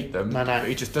 necessarily beat them. No. But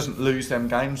he just doesn't lose them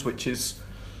games, which is,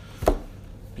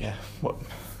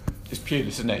 it's Pulis,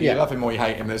 isn't it? Yeah. You love him or you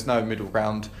hate him. There's no middle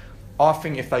ground. I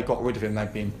think if they got rid of him,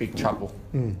 they'd be in big trouble.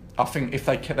 I think if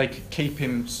they could keep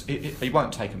him, he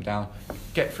won't take him down.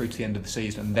 Get through to the end of the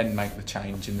season and then make the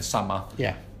change in the summer.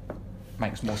 Yeah.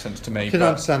 Makes more sense to me. I can but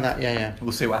understand that, yeah.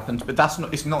 we'll see what happens. But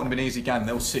it's not going to be an easy game.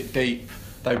 They'll sit deep.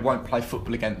 They won't play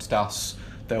football against us.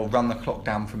 They'll run the clock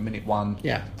down from minute one.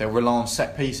 Yeah. They'll rely on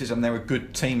set pieces, and they're a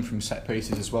good team from set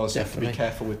pieces as well. So you have to be Definitely.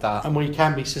 careful with that. And we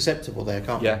can be susceptible there,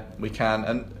 can't we? Yeah, we can.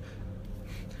 And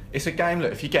it's a game,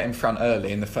 look, if you get in front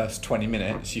early in the first 20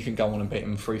 minutes, you can go on and beat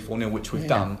them 3-4-0, which we've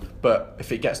done. But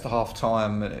if it gets to half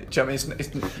time, do you know what I mean? It's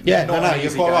Yeah, not no, an you're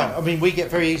easy quite game. right. I mean, we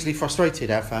get very easily frustrated,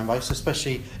 our fan base,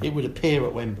 especially it would appear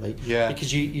at Wembley. Yeah.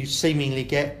 Because you seemingly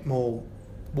get more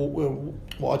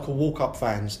what I call walk-up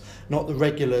fans, not the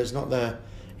regulars, not the...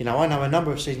 You know, I know a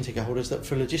number of season ticket holders that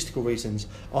for logistical reasons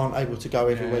aren't able to go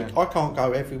every Yeah. week. I can't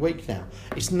go every week now.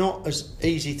 It's not as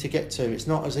easy to get to. It's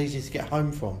not as easy to get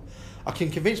home from. I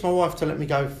can convince my wife to let me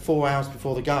go 4 hours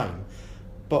before the game,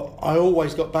 but I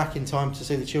always got back in time to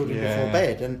see the children before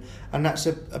bed, and that's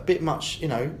a bit much, you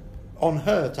know, on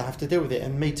her to have to deal with it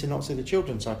and me to not see the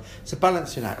children. So it's a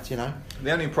balancing act, you know.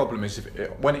 The only problem is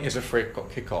when it is a 3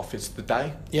 o'clock kick-off, it's the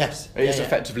day. Yes, It is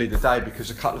effectively the day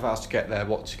because a couple of hours to get there,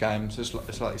 watch games, it's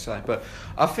like you say. But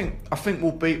I think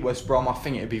we'll beat West Brom. I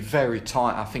think it'd be very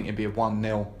tight. I think it'd be a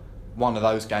 1-0, one of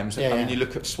those games. I mean, you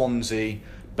look at Swansea,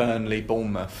 Burnley,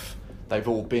 Bournemouth. They've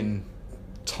all been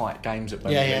tight games at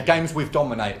Wembley. Games we've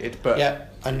dominated, but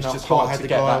and it's not just quite hard had to the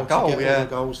get that goal. to get all the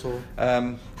goals. Or...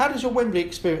 How does your Wembley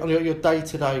experience, your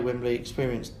day-to-day Wembley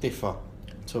experience, differ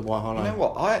to White Hart Lane? You know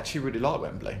what? I actually really like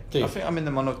Wembley. I think I'm in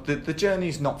the mono. The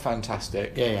journey's not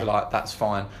fantastic. Like that's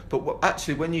fine. But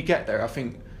actually, when you get there, I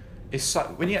think it's so,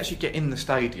 when you actually get in the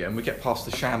stadium, we get past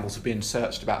the shambles of being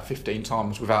searched about 15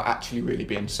 times without actually really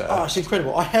being searched. Oh, it's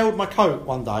incredible. I held my coat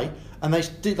one day and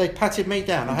they patted me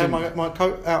down. I had my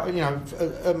coat out, you know,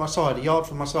 at my side, a yard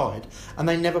from my side, and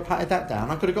they never patted that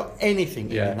down. I could have got anything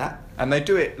in that. And they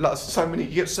do it like you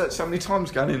get so many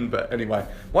times going in. But anyway,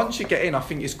 once you get in, I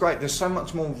think it's great. There's so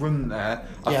much more room there.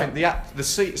 I think the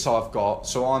seats I've got.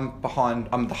 So I'm the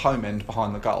home end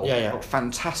behind the goal. I've got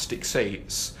fantastic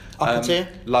seats. Upper tier?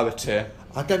 Lower tier.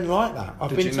 I didn't like that.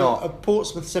 I've been to a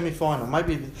Portsmouth semi-final,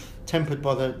 maybe tempered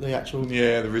by the actual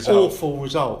the result. awful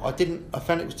result. I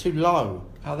found it was too low.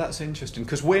 Oh, that's interesting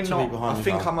because we're not. I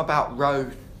think I'm about row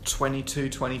 22,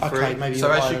 23. Okay, maybe so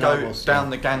you're as you higher go levels,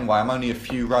 down the gangway, I'm only a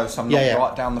few rows, so I'm not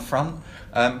right down the front.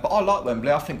 But I like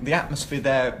Wembley. I think the atmosphere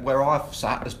there, where I've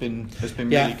sat, has been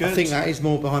really good. I think that is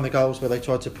more behind the goals where they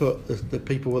tried to put the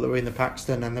people that were in the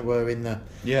Paxton and they were in the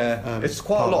it's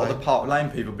quite a lot of the Park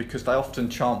Lane people because they often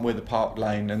chant with the Park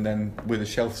Lane and then with the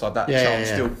Shelf side that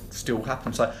chant still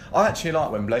happens. So I actually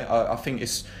like Wembley. I think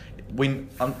it's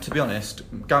to be honest,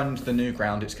 going to the new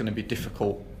ground, it's going to be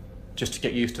difficult just to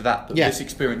get used to that. But this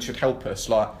experience should help us.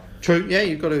 True. Yeah,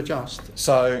 you've got to adjust.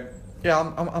 So.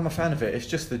 Yeah, I'm a fan of it. It's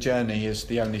just the journey is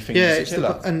the only thing. Yeah, that's a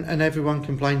killer. and everyone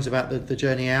complains about the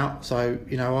journey out. So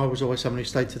you know, I was always someone who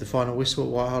stayed to the final whistle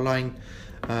at White Hart Lane,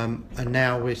 and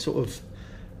now we're sort of.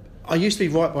 I used to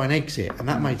be right by an exit, and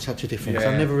that made such a difference.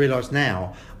 I never realised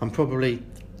now I'm probably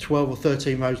 12 or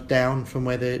 13 rows down from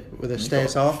where the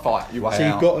stairs are. Fight your way so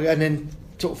out. you've got, and then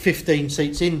sort of 15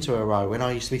 seats into a row, when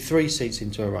I used to be 3 seats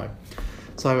into a row.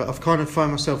 So I've kind of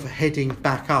found myself heading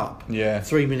back up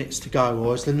 3 minutes to go,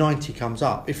 or as the 90 comes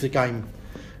up, if the game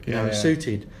is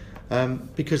suited.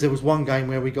 Because there was one game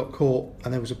where we got caught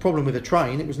and there was a problem with the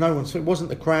train. It wasn't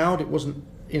the crowd, it wasn't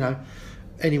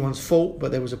anyone's fault,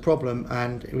 but there was a problem,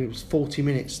 and it was 40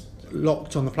 minutes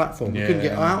locked on the platform. Yeah, We couldn't get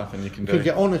there's out. nothing you can Couldn't do.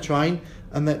 get on a train,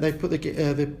 and they put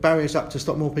the barriers up to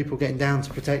stop more people getting down to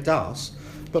protect us.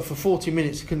 But for 40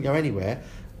 minutes, we couldn't go anywhere.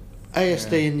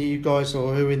 ASD and you guys,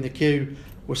 or who were in the queue,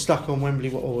 were stuck on Wembley.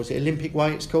 What was it? Olympic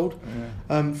Way, it's called,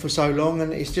 for so long,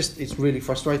 and it's really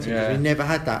frustrating because we never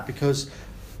had that because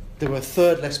there were a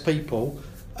third less people.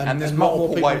 And there's a lot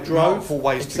multiple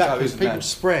ways to go, isn't people there?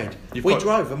 spread. You've We got-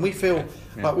 drove and we feel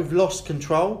Yeah. like we've lost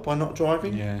control by not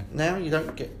driving. Yeah. Now you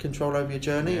don't get control over your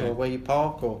journey or where you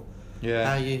park or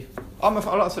how you. Like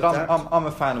I said, I'm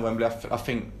a fan of Wembley. I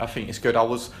think it's good.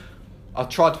 I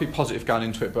tried to be positive going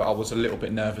into it, but I was a little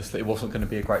bit nervous that it wasn't going to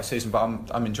be a great season. But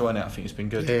I'm enjoying it. I think it's been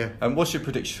good. Yeah. And what's your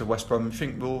prediction for West Brom? You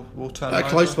think we'll turn A them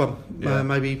close over? one,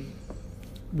 maybe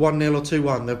 1-0 or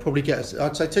 2-1. They'll probably get us.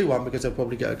 I'd say 2-1 because they'll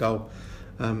probably get a goal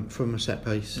from a set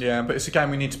piece. Yeah, but it's a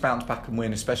game we need to bounce back and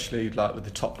win, especially like with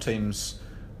the top teams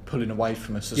pulling away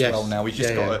from us as Yes. well. Now we just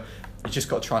Yeah, got you just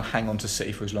got to try and hang on to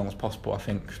City for as long as possible.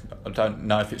 I don't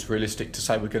know if it's realistic to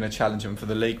say we're going to challenge them for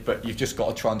the league, but you've just got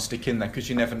to try and stick in there because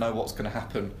you never know what's going to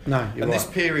happen. No, you're and this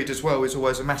right. period as well is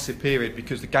always a massive period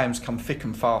because the games come thick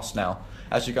and fast now.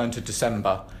 As you go into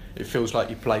December, it feels like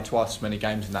you play twice as many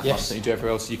games in that month than you do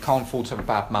everywhere else. You can't afford to have a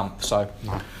bad month, so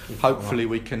hopefully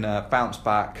we can bounce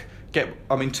back.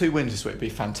 2 wins this week would be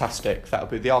fantastic. That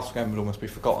would be the Arsenal game would almost be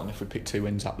forgotten if we picked 2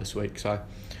 wins up this week. So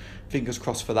fingers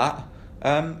crossed for that.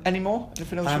 Any more?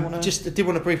 Anything else you want to? Just did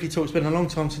want to briefly talk. It's been a long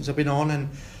time since I've been on,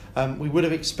 and we would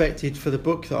have expected for the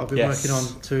book that I've been working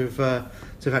on to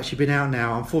have actually been out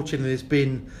now. Unfortunately, there's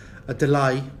been a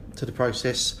delay to the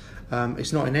process.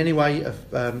 It's not in any way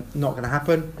not going to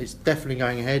happen. It's definitely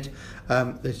going ahead.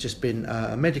 There's just been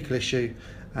a medical issue,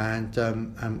 and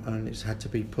it's had to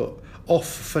be put off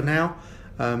for now,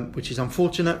 which is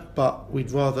unfortunate. But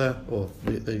we'd rather, or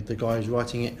the guy who's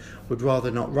writing it would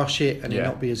rather not rush it and it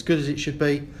not be as good as it should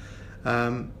be.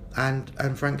 And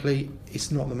frankly,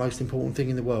 it's not the most important thing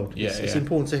in the world. It's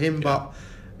important to him, but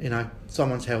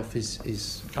someone's health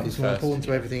is more important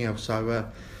to everything else. So.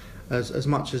 As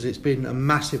much as it's been a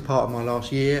massive part of my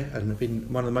last year and been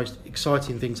one of the most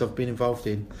exciting things I've been involved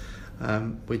in,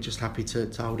 we're just happy to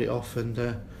hold it off and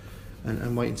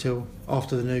wait until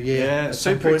after the new year. Yeah, it's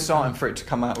super exciting for it to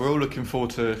come out. We're all looking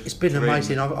forward to. It's been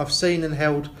amazing. I've seen and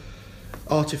held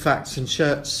artifacts and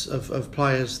shirts of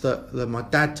players that my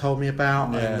dad told me about,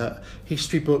 and that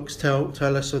history books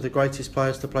tell us are the greatest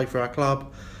players to play for our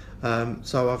club.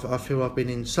 So I feel I've been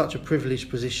in such a privileged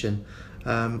position.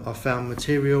 I've found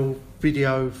material,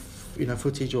 video,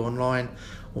 footage or online,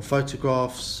 or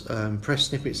photographs, press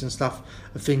snippets and stuff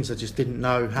of things I just didn't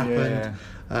know happened.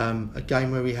 A game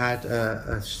where we had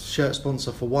a shirt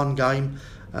sponsor for one game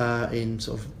in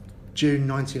sort of June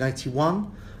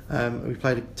 1981. We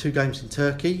played 2 games in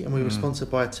Turkey, and we were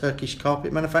sponsored by a Turkish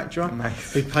carpet manufacturer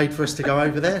who paid for us to go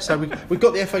over there. So we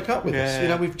got the FA Cup with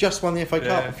us. We've just won the FA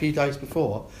Cup a few days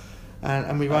before,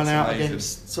 and we ran out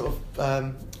against sort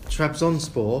of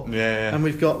Trabzonspor, and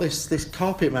we've got this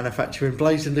carpet manufacturer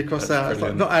emblazoned across our. It's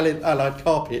like not Allied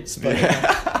Carpets, but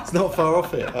it's not far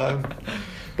off it.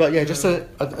 But I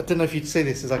don't know if you'd see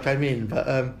this as I came in, but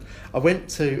I went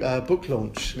to a book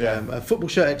launch, a football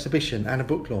shirt exhibition and a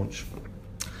book launch,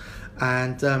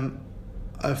 and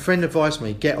a friend advised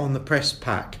me, get on the press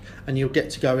pack and you'll get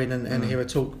to go in and hear a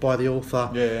talk by the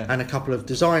author and a couple of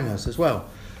designers as well.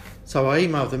 So I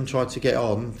emailed them, tried to get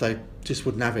on, they just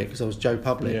wouldn't have it because I was Joe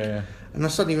Public, and I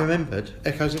suddenly remembered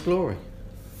Echoes of Glory.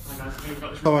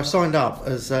 So I signed up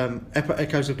as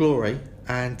Echoes of Glory,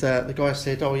 and the guy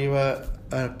said, "Oh, are you a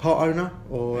part owner?"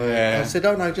 Or I said,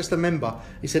 "Oh no, just a member."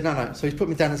 He said, "No." So he's put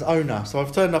me down as owner. So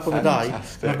I've turned up on the day,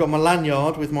 and I've got my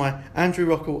lanyard with my Andrew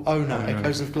Rockwell owner,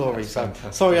 Echoes of Glory. So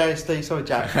sorry ASD, sorry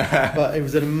Jack, but it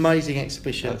was an amazing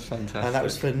exhibition. That's fantastic. And that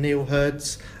was for Neil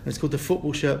Hurds, and it's called the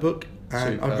Football Shirt Book.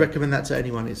 And I'd recommend that to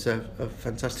anyone. It's a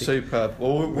fantastic. Superb.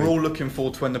 Well, we're all looking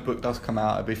forward to when the book does come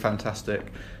out. It'll be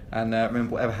fantastic. And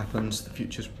remember, whatever happens, the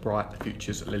future's bright. The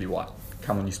future's lily white.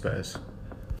 Come on, you Spurs.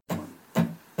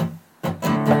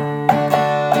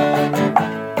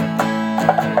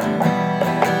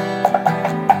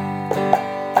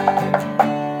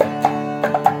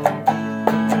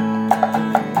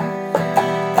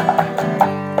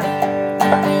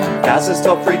 Gazza's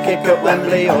top free kick at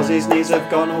Wembley, Aussie's knees have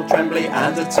gone all trembly,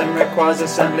 Anderton requires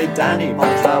assembly, Danny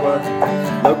Montower,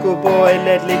 local boy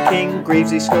Ledley King,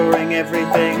 Greavesy scoring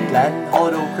everything, Glenn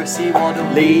Hoddle, Chrissy Waddle,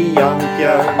 Lee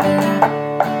Young-Pyo.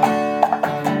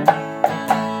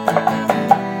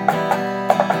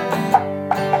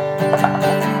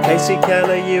 Casey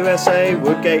Keller, USA,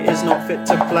 Woodgate is not fit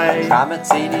to play,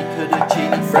 Tramatini,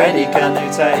 Cudicini, Freddie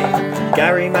Canute,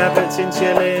 Gary Mabbutt in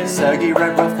Chillin, Sergei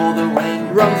Rebrov for the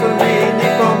win, run for me,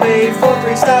 Nick Bromby, Terry,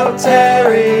 4-3 Stout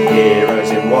Terry. Heroes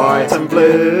in white and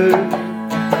blue.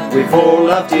 We've all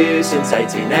loved you since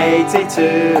 1882,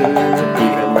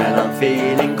 even when I'm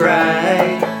feeling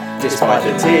grey. Despite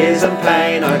the tears and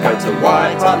pain, I go to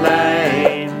White Hart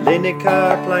Lane.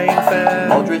 Lineker playing fair,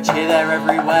 Modric here, there,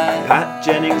 everywhere. Pat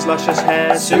Jennings, luscious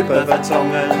hair, Super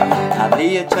Vertonghen.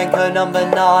 Pavlyuchenko number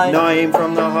 9. Naeem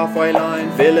from the halfway line,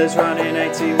 Villa's running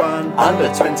 81,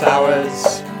 under Twin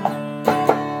Towers.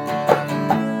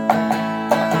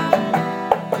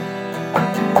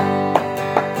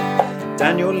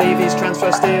 Daniel Levy's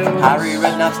transfer steals, Harry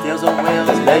Redknapp steals on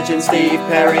wheels. legend Steve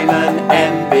Perryman,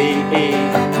 MBE.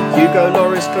 Hugo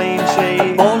Lloris clean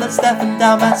sheet. Ball and Stefan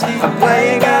Dalmaty. I'm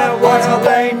playing out White Hart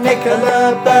Lane,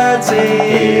 Nicola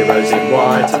Berti. Heroes in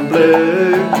white and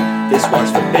blue. This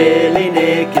one's for Billy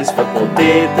Nick, his football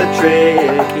did the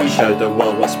trick. He showed the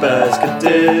world what Spurs could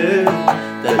do.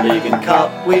 The League and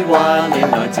Cup we won in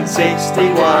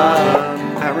 1961.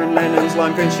 Aaron Lennon's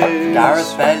lime green shoes.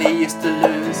 Gareth Bailey used to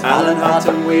lose. Alan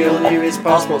Hutton Wheel knew his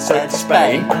passport said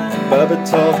Spain.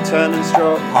 Berbatov, Turn and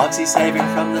Strop. Parksy saving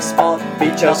from the spot.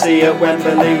 Beat Chelsea at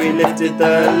Wembley, we lifted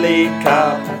the League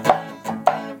Cup.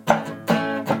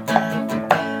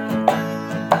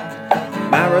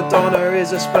 Maradona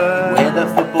is a Spur. We're the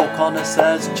football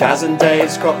connoisseurs. Chaz and Dave,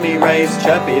 Scotney raised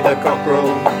Chirpy the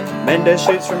cockerel. Mendes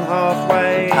shoots from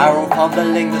halfway. Carroll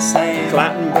fumbling the save.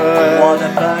 Clattenburg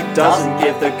Waterberg doesn't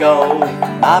give the goal.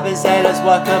 Abizela's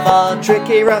work of art.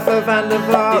 Tricky Rafa van der He's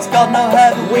Vaart. got no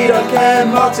hair, but We don't care,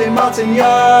 Martin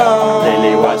Yo.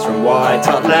 Lily White's from White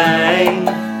Hart Lane.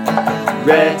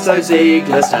 Reto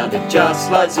Ziegler sounded just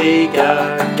like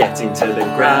Ziegler. Getting to the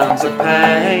grounds of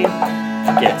pain.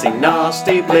 Getting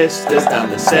nasty blisters down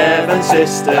the Seven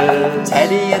Sisters.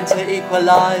 Teddy in to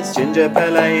equalise. Ginger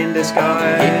Pele in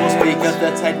disguise. People speak of the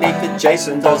technique that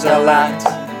Jason Dozell act.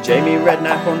 Jamie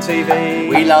Redknapp on TV.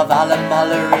 we love Alan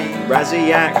Mullery.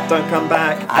 Raziak, don't come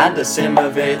back. And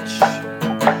Asimovic.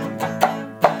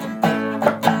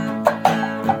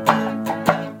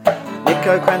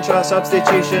 Nico Crenshaw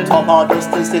substitution. Tom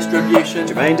Hardiston's distribution.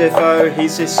 Jermaine Defoe,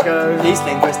 he's Cisco. These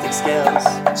linguistic skills.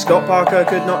 Scott Parker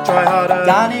could not try harder.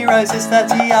 Danny Rose's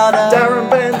 30-yarder. Darren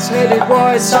Bent's headed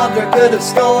wide. Sandra could have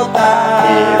scored that.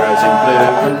 Heroes in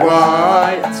blue and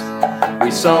white. We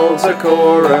sold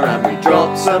Zakora and we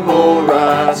dropped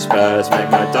Zamora. Spurs make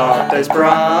my dark days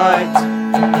bright.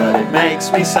 But it makes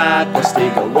me sad,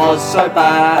 Postiga was so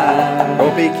bad.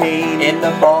 Robbie Keane, In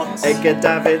the box. Edgar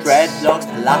Davids, Dreadlocks,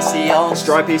 Palacios.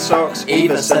 Stripy Socks,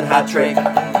 Everson hat-trick.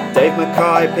 Dave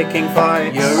Mackay picking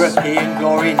fights. European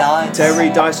glory nights. Terry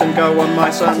Dyson, go on my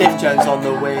son. Cliff Jones on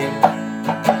the wing.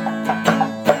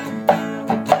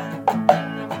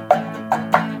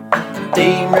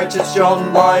 Dean Richards,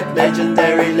 John White.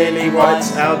 Legendary Lily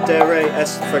Whites. Aldere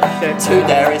Esfraket, 2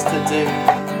 there is to do.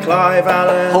 Clive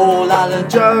Allen, Paul Allen.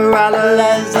 Joe Allen,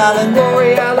 Les Allen.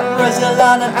 Rory Allen, Brazil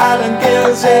Allen. Alan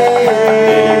Gilsey.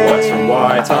 Lily White's from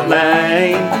White Hart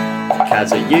Lane.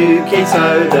 Kazuyuki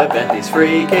Soda, Bentley's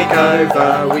free kick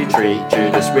over. We treat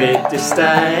Judas with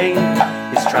disdain.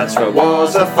 His transfer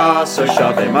was a farce, so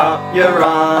shove him up your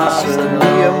arse. And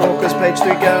Liam Walker's page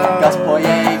 3 Gus girl.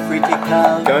 Poirier, free kick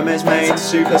curl. Gomez made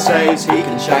super saves, he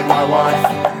can shag my wife.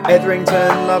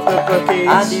 Edrington loved the bookies.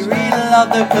 Andy Reid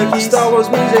loved the cookies. Star Wars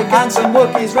music and some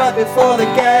Wookiees right before the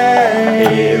game.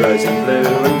 Heroes in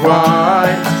blue and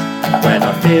white. When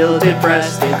I feel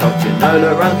depressed, think of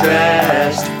Ginola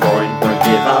undressed. Freud won't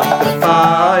give up the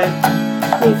fight.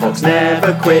 Wolfox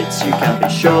never quits, you can be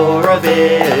sure of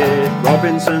it.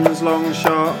 Robinson's long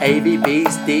shot.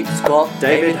 AVB's deep squat.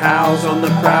 David Howe's on the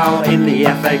prowl in the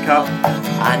FA Cup.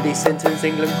 Andy Sinton's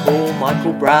England call.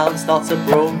 Michael Brown starts a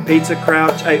brawl. Peter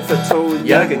Crouch, 8 foot tall.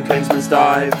 Jurgen Klinsmann's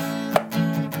dive.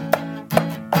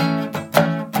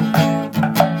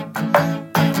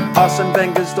 Arsene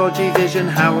Wenger's dodgy vision.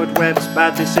 Howard Webb's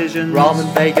bad decisions. Ramen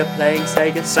Vega playing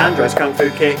Sega. Sandro's kung fu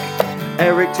kick.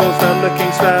 Eric Torsfeld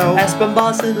looking swell. Espen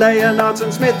Barson. Leonards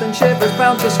and Smith and Shivers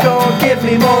bound to score. Give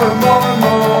me more and more and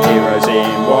more. Heroes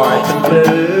in white and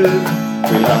blue.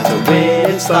 We like to win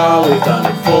in style. We've done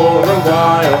it for a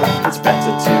while. It's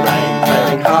better to aim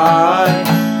very high.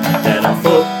 Then our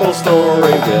football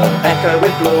story will echo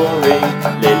with glory.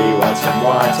 Lily White's from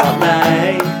White Hart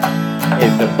Lane.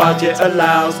 If the budget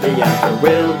allows, the anchor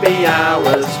will be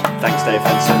ours. Thanks Dave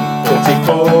Henson,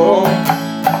 44.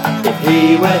 If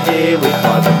he were here, we'd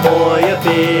buy the boy a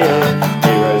beer.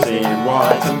 Heroes in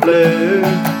white and blue.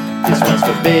 This one's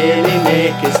for Billy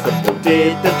Nick, his football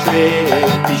did the trick.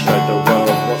 He showed the world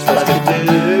what's supposed to do.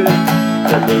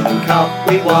 The League and Cup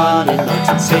we won in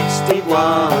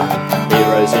 1961.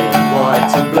 Heroes in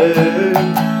white and blue.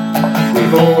 We've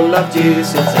We've all loved you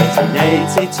since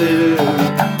 1882.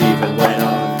 Even when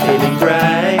I'm feeling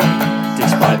grey,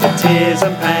 despite the tears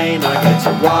and pain, I go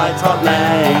to White Hart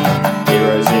Lane.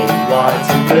 Heroes in white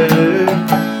and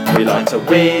blue. We like to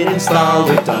win in style,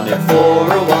 we've done it for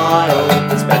a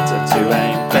while. It's better to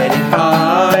aim fading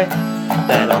high,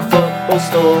 then our football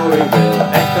story will